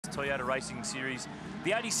Toyota Racing Series.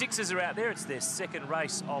 The 86ers are out there. It's their second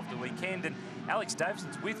race of the weekend. And Alex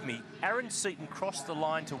Davison's with me. Aaron Seaton crossed the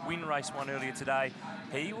line to win race one earlier today.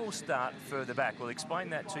 He will start further back. We'll explain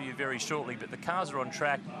that to you very shortly, but the cars are on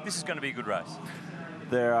track. This is going to be a good race.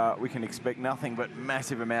 We can expect nothing but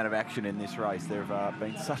massive amount of action in this race. There have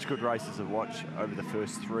been such good races to watch over the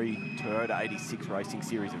first three Toyota 86 Racing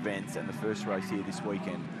Series events, and the first race here this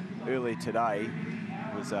weekend. Earlier today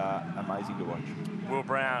was amazing to watch. Will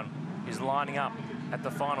Brown is lining up at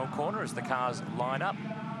the final corner as the cars line up.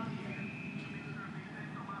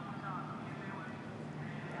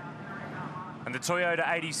 And the Toyota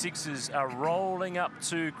 86s are rolling up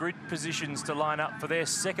to grid positions to line up for their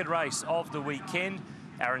second race of the weekend.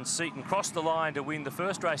 Aaron Seaton crossed the line to win the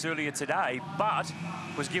first race earlier today, but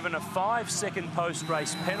was given a 5-second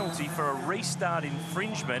post-race penalty for a restart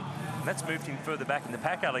infringement. And that's moved him further back in the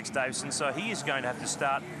pack, Alex Davison, so he is going to have to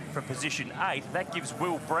start from position 8. That gives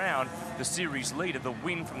Will Brown, the series leader, the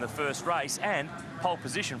win from the first race and pole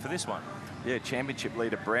position for this one. Yeah, championship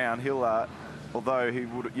leader Brown. He'll, although he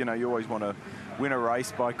would, you always want to win a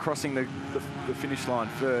race by crossing the finish line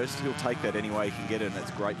first. He'll take that any way he can get it, and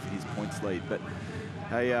that's great for his points lead. But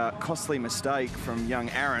a costly mistake from young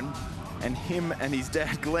Aaron, and him and his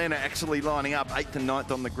dad Glenn are actually lining up 8th and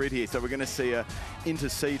 9th on the grid here. So we're going to see a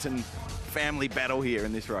inter-Seaton family battle here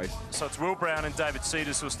in this race. So it's Will Brown and David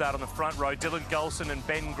Cedars who will start on the front row. Dylan Golson and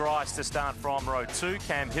Ben Grice to start from row 2.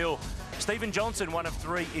 Cam Hill, Stephen Johnson, one of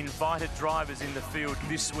 3 invited drivers in the field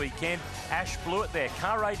this weekend. Ash Blewett there,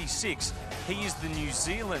 car 86. He is the New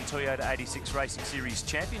Zealand Toyota 86 Racing Series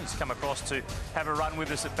champion. He's come across to have a run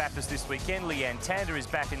with us at Bathurst this weekend. Leanne Tander is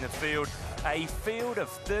back in the field. A field of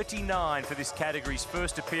 39 for this category's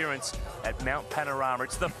first appearance at Mount Panorama.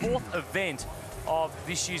 It's the 4th event of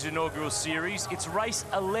this year's inaugural series. It's race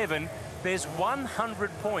 11. There's 100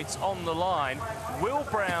 points on the line. Will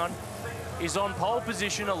Brown is on pole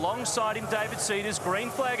position alongside him, David Cedars. Green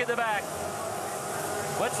flag at the back.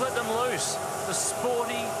 Let's let them loose. The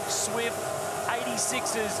sporty, swift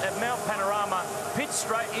 86ers at Mount Panorama. Pit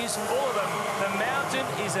straight is full of them. The mountain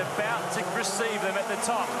is about to receive them at the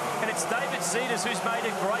top. And it's David Cedars who's made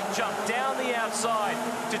a great jump down the outside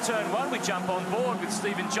to turn 1. We jump on board with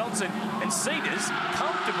Stephen Johnson, and Cedars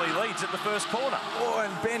comfortably leads at the first corner. Oh,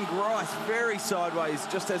 and Ben Grice very sideways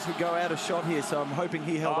just as we go out of shot here, so I'm hoping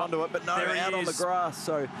he held onto it, but no, out on the grass.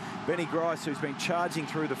 So Benny Grice, who's been charging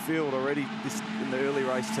through the field already in the early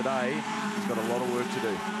race today, has got a lot of work to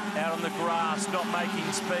do. Out on the grass, not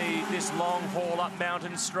making speed, this long haul up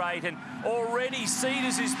Mountain Straight, and already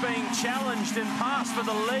Cedars is being challenged and passed for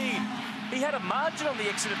the lead. He had a margin on the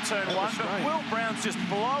exit of turn 1, but Will Brown's just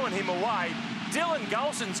blowing him away. Dylan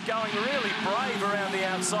Golson's going really brave around the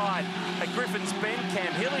outside. At Griffin's Bend,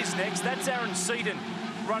 Cam Hill is next. That's Aaron Seaton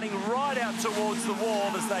running right out towards the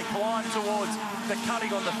wall as they climb towards the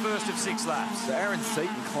cutting on the first of 6 laps. So Aaron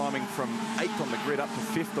Seaton climbing from 8th on the grid up to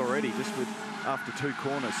 5th already, just with after 2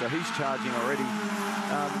 corners, so he's charging already.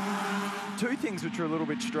 2 things which are a little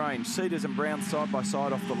bit strange. Cedars and Brown side by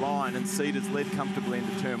side off the line, and Cedars led comfortably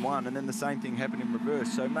into turn 1, and then the same thing happened in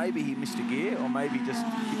reverse. So maybe he missed a gear, or maybe just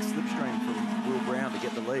kicked slipstream from Will Brown to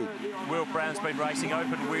get the lead. Will Brown's been racing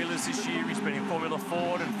open wheelers this year. He's been in Formula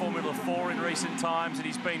Ford and Formula 4 in recent times, and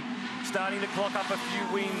he's been starting to clock up a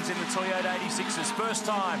few wins in the Toyota 86s. First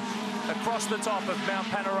time across the top of Mount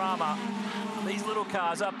Panorama. These little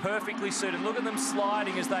cars are perfectly suited. Look at them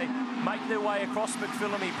sliding as they make their way across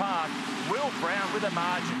McPhillamy Park. Will Brown with a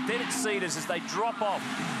margin. Then it's Cedars as they drop off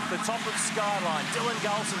the top of Skyline. Dylan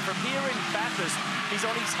Golson from here in Bathurst. He's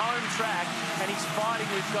on his home track and he's fighting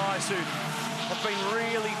with guys who have been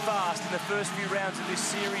really fast in the first few rounds of this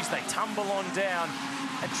series. They tumble on down,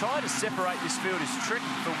 and trying to separate this field is tricky.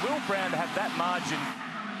 For Will Brown to have that margin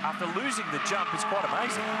after losing the jump is quite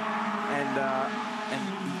amazing. And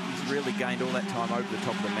he's really gained all that time over the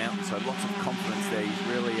top of the mountain, so lots of confidence there. He's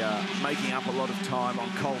really making up a lot of time on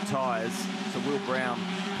cold tyres. So Will Brown,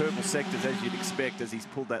 purple sectors as you'd expect, as he's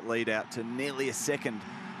pulled that lead out to nearly a second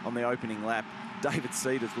on the opening lap. David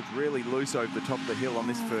Cedars looked really loose over the top of the hill on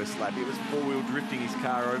this first lap. He was four-wheel drifting his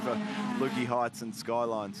car over Lukey Heights and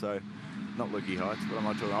Skyline, so not Lukey Heights, what am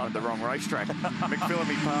I talking about? I'm at the wrong racetrack.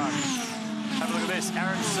 McPhillamy Park. Have a look at this.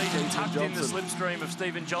 Aaron Seaton tucked in the slipstream of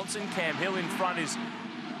Stephen Johnson. Cam Hill in front is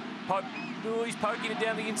he's poking it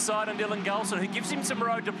down the inside on Dylan Golson, who gives him some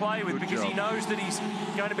road to play with because he knows that he's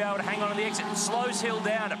going to be able to hang on to the exit. It slows Hill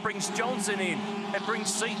down. It brings Johnson in. It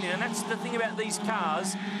brings Seaton in. And that's the thing about these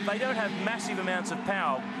cars. They don't have massive amounts of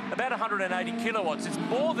power. About 180 kilowatts. It's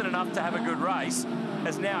more than enough to have a good race,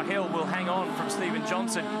 as now Hill will hang on from Stephen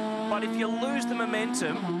Johnson. But if you lose the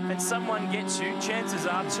momentum and someone gets you, chances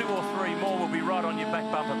are 2 or 3 more will be right on your back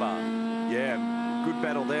bumper bar. Yeah, good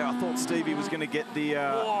battle there. I thought Stevie was going to get the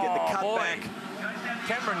cutback.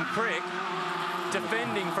 Cameron Crick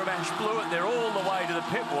defending from Ash Blewett there all the way to the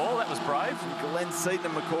pit wall. That was brave. Glenn Seaton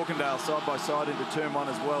and McCorkindale side by side into turn 1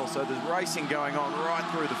 as well. So there's racing going on right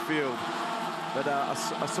through the field. But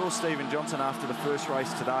I saw Stephen Johnson after the first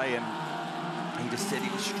race today, and he just said he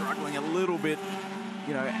was struggling a little bit,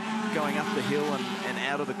 you know, going up the hill and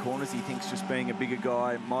out of the corners. He thinks just being a bigger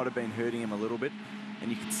guy might have been hurting him a little bit. And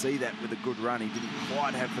you could see that with a good run. He didn't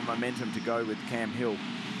quite have the momentum to go with Cam Hill.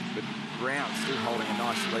 But Brown still holding a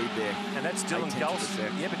nice lead there. And that's Dylan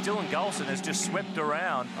Gulson. Yeah, but Dylan Gulson has just swept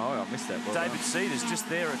around. Oh, I missed that. Well, David Cedars just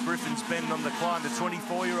there at Griffin's Bend on the climb. The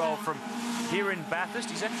 24-year-old from here in Bathurst.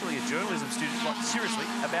 He's actually a journalism student, like seriously,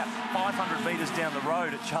 about 500 metres down the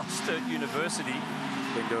road at Charles Sturt University.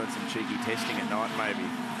 Been doing some cheeky testing at night, maybe,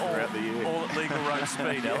 throughout the year. All at legal road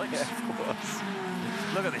speed, Alex. Yeah, of course.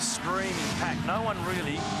 Look at this screaming pack. No one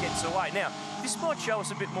really gets away. Now, this might show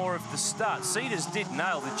us a bit more of the start. Cedars did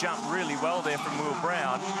nail the jump really well there from Will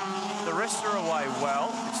Brown. The rest are away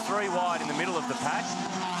well. It's 3 wide in the middle of the pack.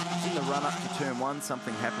 In the run-up to turn 1,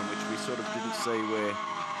 something happened, which we sort of didn't see, where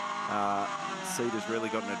Cedars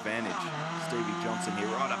really got an advantage. Stevie Johnson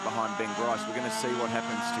here, right up behind Ben Grice. We're going to see what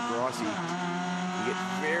happens to Grice. He gets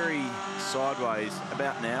very sideways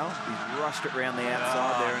about now. He's rushed it around the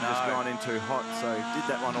outside there and just gone in too hot. So did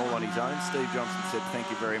that one all on his own. Steve Johnson said, thank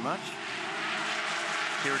you very much.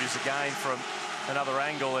 Here it is again from another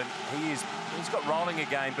angle, and he's got rolling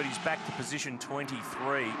again, but he's back to position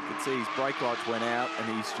 23. You can see his brake lights went out,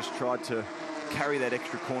 and he's just tried to carry that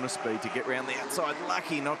extra corner speed to get around the outside.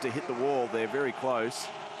 Lucky not to hit the wall there, very close.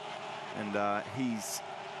 And he's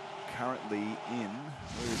currently in,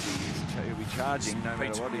 where is he? He'll be charging no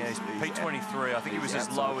matter what. He's P23. I think he was as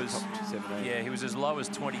low as, he was as low as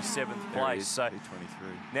 27th place. So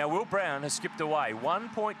P23. Now Will Brown has skipped away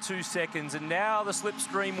 1.2 seconds, and now the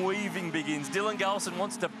slipstream weaving begins. Dylan Gulson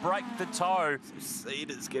wants to break the toe.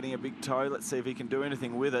 Cedars getting a big toe. Let's see if he can do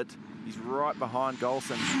anything with it. He's right behind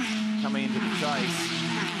Gulson coming into the chase.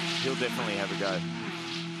 He'll definitely have a go.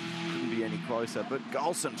 Be any closer, but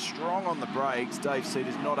Gulson strong on the brakes. Dave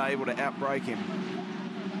Cedars not able to outbrake him,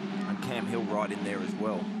 and Cam Hill right in there as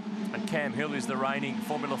well. And Cam Hill is the reigning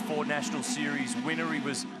Formula 4 National Series winner. He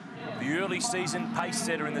was the early season pace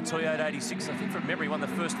setter in the Toyota 86. I think from memory won the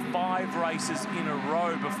first 5 races in a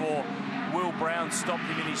row before Will Brown stopped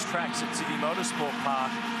him in his tracks at Sydney Motorsport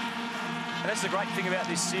Park. And that's the great thing about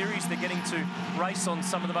this series. They're getting to race on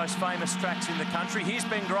some of the most famous tracks in the country. Here's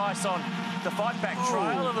Ben Grice on the fight back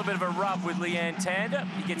trail. A little bit of a rub with Leanne Tander.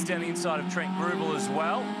 He gets down the inside of Trent Grubel as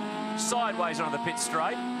well. Sideways onto the pit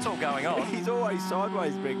straight. It's all going on. He's always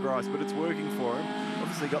sideways, Ben Grice, but it's working for him.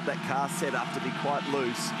 Obviously got that car set up to be quite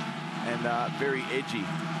loose and very edgy.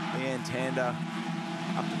 Leanne Tander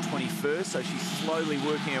up to 21st, so she's slowly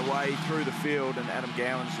working her way through the field, and Adam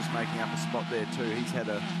Gowan's just making up a spot there too. He's had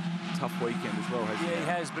a tough weekend as well, hasn't he? Yeah, he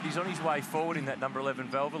has, but he's on his way forward in that number 11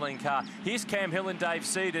 Valvoline car. Here's Cam Hill and Dave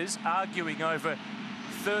Cedars arguing over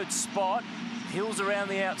 3rd spot. Hill's around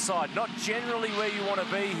the outside, not generally where you want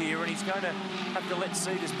to be here, and he's going to have to let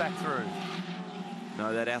Cedars back through.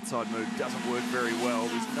 No, that outside move doesn't work very well.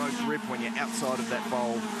 There's no grip when you're outside of that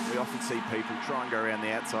bowl. We often see people try and go around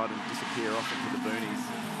the outside and disappear off into the boonies.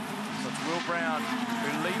 So it's Will Brown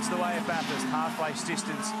who leads the way at Bathurst, halfway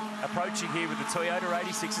distance, approaching here with the Toyota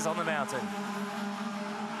 86s on the mountain.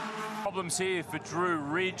 Problems here for Drew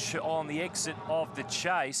Ridge on the exit of the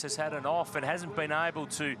chase. Has had an off and hasn't been able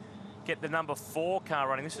to get the number 4 car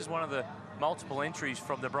running. This is one of the multiple entries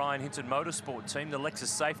from the Brian Hinton Motorsport team. The Lexus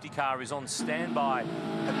safety car is on standby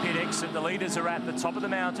at pit exit. The leaders are at the top of the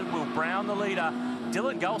mountain. Will Brown the leader.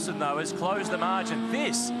 Dylan Gulson, though, has closed the margin.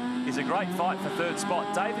 This is a great fight for 3rd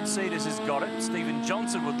spot. David Cedars has got it. Stephen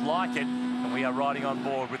Johnson would like it. And we are riding on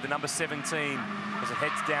board with the number 17 as it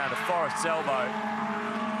heads down to Forest's Elbow.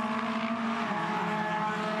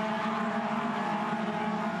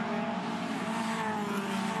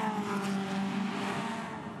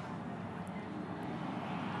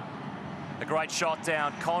 A great shot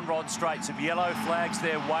down Conrod Straight. Some yellow flags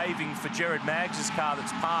there waving for Jared Maggs' car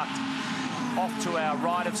that's parked off to our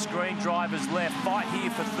right of screen, driver's left. Fight here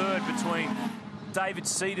for 3rd between David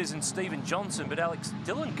Cedars and Stephen Johnson, but Alex,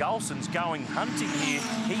 Dylan Gulson's going hunting here.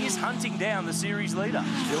 He is hunting down the series leader.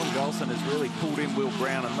 Dylan Gulson has really pulled in Will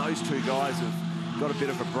Brown, and those two guys have got a bit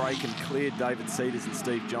of a break and cleared David Cedars and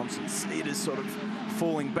Steve Johnson. Cedars sort of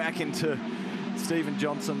falling back into Stephen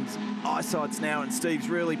Johnson's eyesights now, and Steve's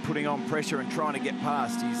really putting on pressure and trying to get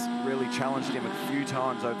past. He's really challenged him a few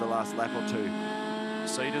times over the last lap or two.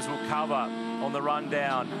 Cedars will cover on the run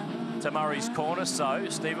down to Murray's corner. So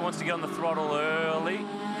Stephen wants to get on the throttle early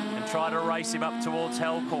and try to race him up towards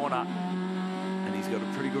Hell Corner. And he's got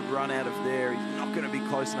a pretty good run out of there. He's not going to be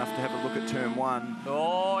close enough to have a look at turn 1.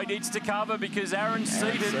 Oh, he needs to cover because Aaron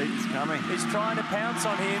Cedars is trying to pounce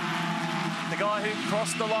on him. The guy who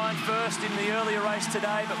crossed the line first in the earlier race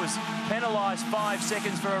today but was penalised 5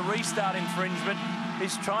 seconds for a restart infringement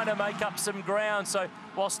is trying to make up some ground. So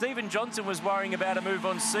while Stephen Johnson was worrying about a move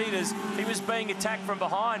on Cedars, he was being attacked from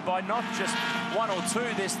behind by not just 1 or 2,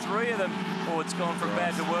 there's 3 of them. Oh, it's gone from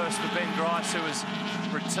bad to worse for Ben Grice, who has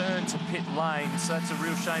returned to pit lane, so that's a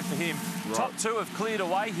real shame for him. Right. Top 2 have cleared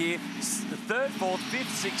away here. The 3rd, 4th,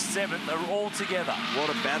 5th, 6th, 7th are all together. What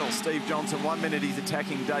a battle. Steve Johnson, 1 minute he's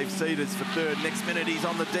attacking Dave Cedars for 3rd. Next minute he's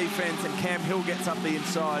on the defence, and Cam Hill gets up the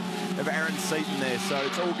inside of Aaron Seaton there. So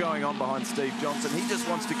it's all going on behind Steve Johnson. He just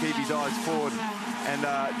wants to keep his eyes forward and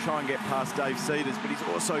try and get past Dave Cedars, but he's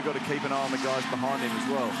also got to keep an eye on the guys behind him as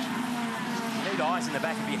well. You need eyes in the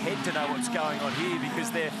back of your head to know what's going on here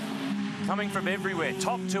because they're coming from everywhere.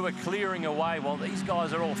 Top 2 are clearing away while these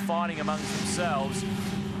guys are all fighting amongst themselves.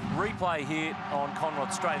 Replay here on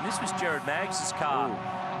Conrod Straight. And this was Jared Maggs' car.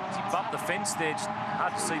 He bumped the fence there. Just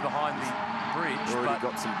hard to see behind the bridge. Already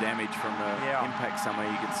got some damage from the impact somewhere.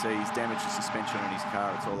 You can see he's damaged the suspension on his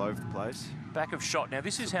car. It's all over the place. Back of shot. Now,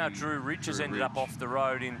 this is how Drew Ridge has ended up off the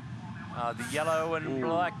road in the yellow and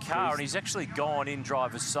black car. And he's actually gone in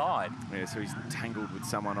driver's side. Yeah, so he's tangled with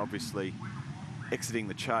someone, obviously, exiting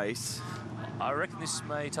the chase. I reckon this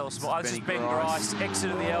may tell us more. This is Ben Grice,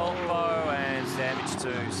 exited the elbow and damage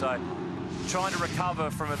too. So trying to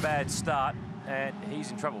recover from a bad start, and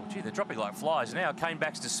he's in trouble. Gee, they're dropping like flies now. Kane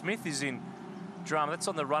Baxter-Smith is in drama. That's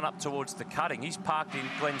on the run up towards the cutting. He's parked in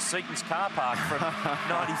Glenn Seaton's car park from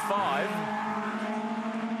 95.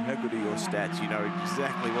 How good are your stats? You know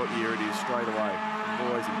exactly what year it is straight away. I'm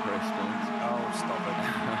always impressed, Glenn. Oh, stop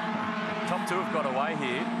it. Top 2 have got away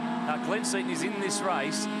here. Glenn Seaton is in this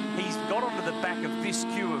race. He's got onto the back of this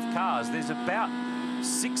queue of cars. There's about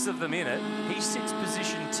 6 of them in it. He sits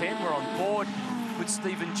position 10. We're on board with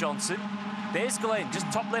Stephen Johnson. There's Glenn, just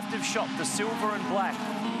top left of shot, the silver and black.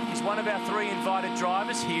 He's one of our 3 invited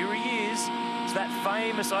drivers. Here he is. It's that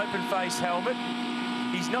famous open face helmet.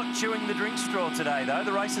 He's not chewing the drink straw today, though.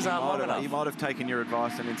 The races aren't long enough. He might have taken your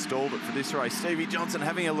advice and installed it for this race. Stevie Johnson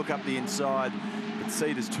having a look up the inside.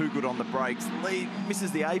 Cedars too good on the brakes. Lee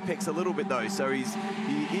misses the apex a little bit though, so he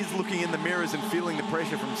is looking in the mirrors and feeling the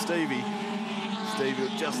pressure from Stevie. Stevie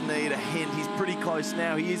will just need a hint. He's pretty close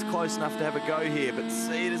now. He is close enough to have a go here, but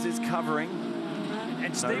Cedars is covering.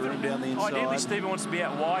 And Stephen, down the inside. Ideally, Stephen wants to be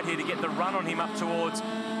out wide here to get the run on him up towards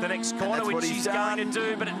the next corner, which he's going to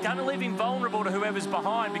do, but it's going to leave him vulnerable to whoever's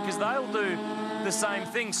behind because they'll do the same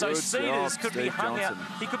thing. So Cedars could be hung out.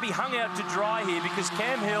 He could be hung out to dry here because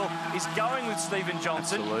Cam Hill is going with Stephen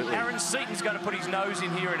Johnson. Absolutely. Aaron Seaton's going to put his nose in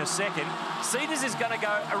here in a second. Cedars is going to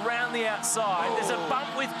go around the outside. There's a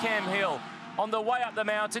bump with Cam Hill. On the way up the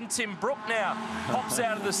mountain, Tim Brook now pops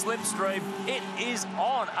out of the slipstream. It is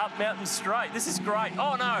on up Mountain Straight. This is great.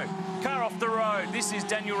 Oh, no. Car off the road. This is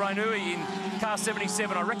Daniel Rainui in car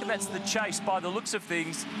 77. I reckon that's the chase by the looks of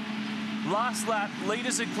things. Last lap,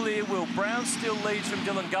 leaders are clear. Will Brown still leads from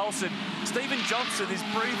Dylan Gulson. Stephen Johnson is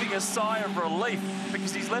breathing a sigh of relief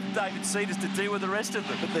because he's left David Cedars to deal with the rest of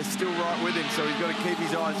them. But they're still right with him, so he's got to keep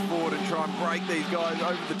his eyes forward and try and break these guys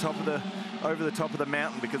over the top of the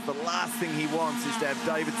mountain, because the last thing he wants is to have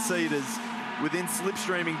David Cedars within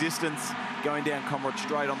slipstreaming distance going down Conrod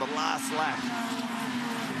Straight on the last lap.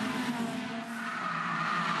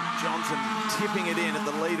 Johnson tipping it in as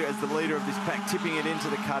the leader of this pack, tipping it into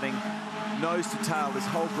the cutting, nose to tail. This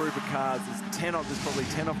whole group of cars, there's probably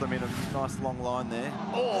 10 of them in a nice long line there.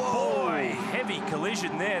 Oh boy, heavy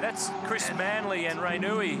collision there. That's Chris Manley and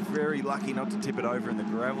Rainui. Very lucky not to tip it over in the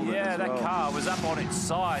gravel. Yeah, that car was up on its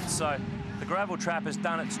side, so the gravel trap has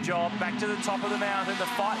done its job. Back to the top of the mountain. The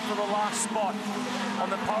fight for the last spot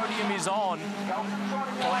on the podium is on.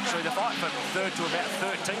 Well, actually, the fight from 3rd to about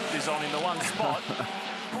 13th is on in the one spot.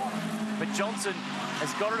 But Johnson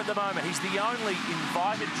has got it at the moment. He's the only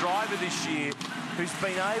invited driver this year who's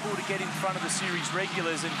been able to get in front of the series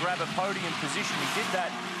regulars and grab a podium position. He did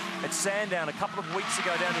that at Sandown a couple of weeks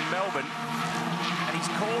ago down in Melbourne. And he's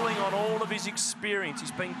calling on all of his experience.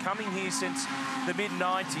 He's been coming here since the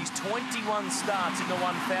mid-90s. 21 starts in the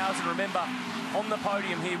 1000. Remember, on the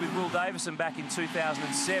podium here with Will Davison back in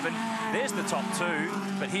 2007. There's the top 2,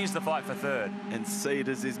 but here's the fight for 3rd. And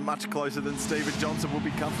Cedars is much closer than Stephen Johnson will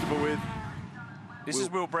be comfortable with. This is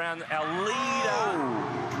Will Brown, our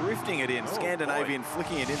leader. drifting it in. Scandinavian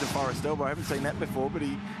flicking it into Forrest Elbow. I haven't seen that before, but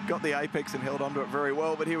he got the apex and held onto it very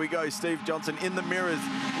well. But here we go, Steve Johnson in the mirrors,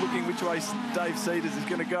 looking which way Dave Cedars is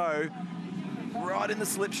going to go. Right in the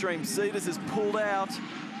slipstream. Cedars has pulled out.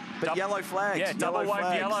 But yellow flags. Yeah, double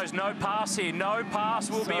wave yellows. No pass here. No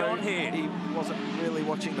pass will be on here. He wasn't really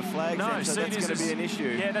watching the flags, no, so that's going to be an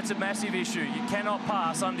issue. Yeah, that's a massive issue. You cannot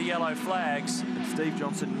pass under yellow flags. And Steve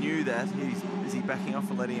Johnson knew that. Is he backing off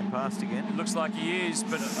and letting him pass again? It looks like he is,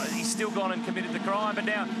 but he's still gone and committed the crime. But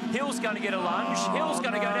now Hill's going to get a lunge. Hill's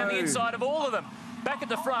going to go down the inside of all of them. Back at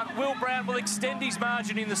the front, Will Brown will extend his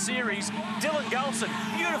margin in the series. Dylan Gulson,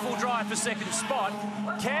 beautiful drive for second spot.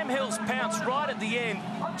 Cam Hill's pounce right at the end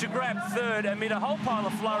to grab third amid a whole pile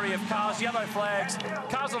of flurry of cars, yellow flags,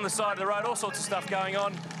 cars on the side of the road, all sorts of stuff going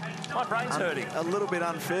on. My brain's hurting. A little bit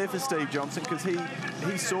unfair for Steve Johnson because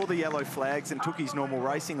he saw the yellow flags and took his normal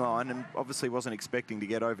racing line and obviously wasn't expecting to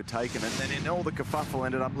get overtaken. And then in all the kerfuffle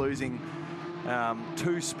ended up losing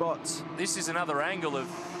 2 spots. This is another angle of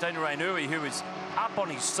Daniel Rainui, who is up on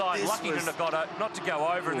his side, lucky not to go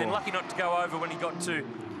over, and then lucky not to go over when he got to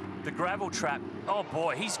the gravel trap. Oh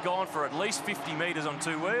boy, he's gone for at least 50 metres on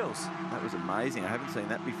 2 wheels. That was amazing. I haven't seen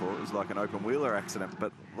that before. It was like an open wheeler accident,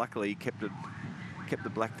 but luckily he kept the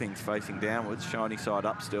black things facing downwards, shiny side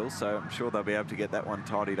up still, so I'm sure they'll be able to get that one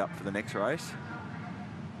tidied up for the next race.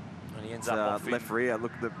 And he ends up left rear.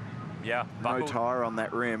 Look, no tyre on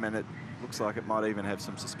that rim, and it looks like it might even have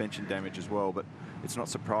some suspension damage as well, but it's not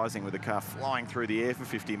surprising with the car flying through the air for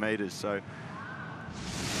 50 metres, so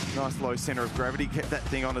nice low centre of gravity, kept that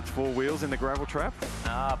thing on its 4 wheels in the gravel trap.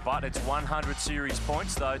 But it's 100 series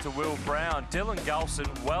points though to Will Brown. Dylan Gulson,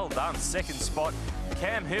 well done, second spot.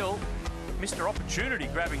 Cam Hill, Mr. Opportunity,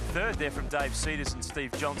 grabbing third there from Dave Cedars and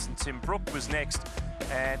Steve Johnson. Tim Brooke was next,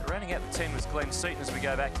 and rounding out the 10 was Glenn Seaton as we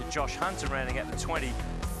go back to Josh Hunter rounding out the 20.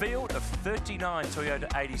 Field of 39 Toyota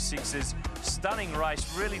 86s. Stunning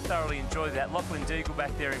race, really thoroughly enjoyed that. Lachlan Deagle back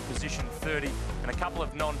there in position 30, and a couple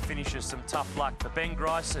of non-finishers, some tough luck for Ben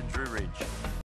Grice and Drew Ridge.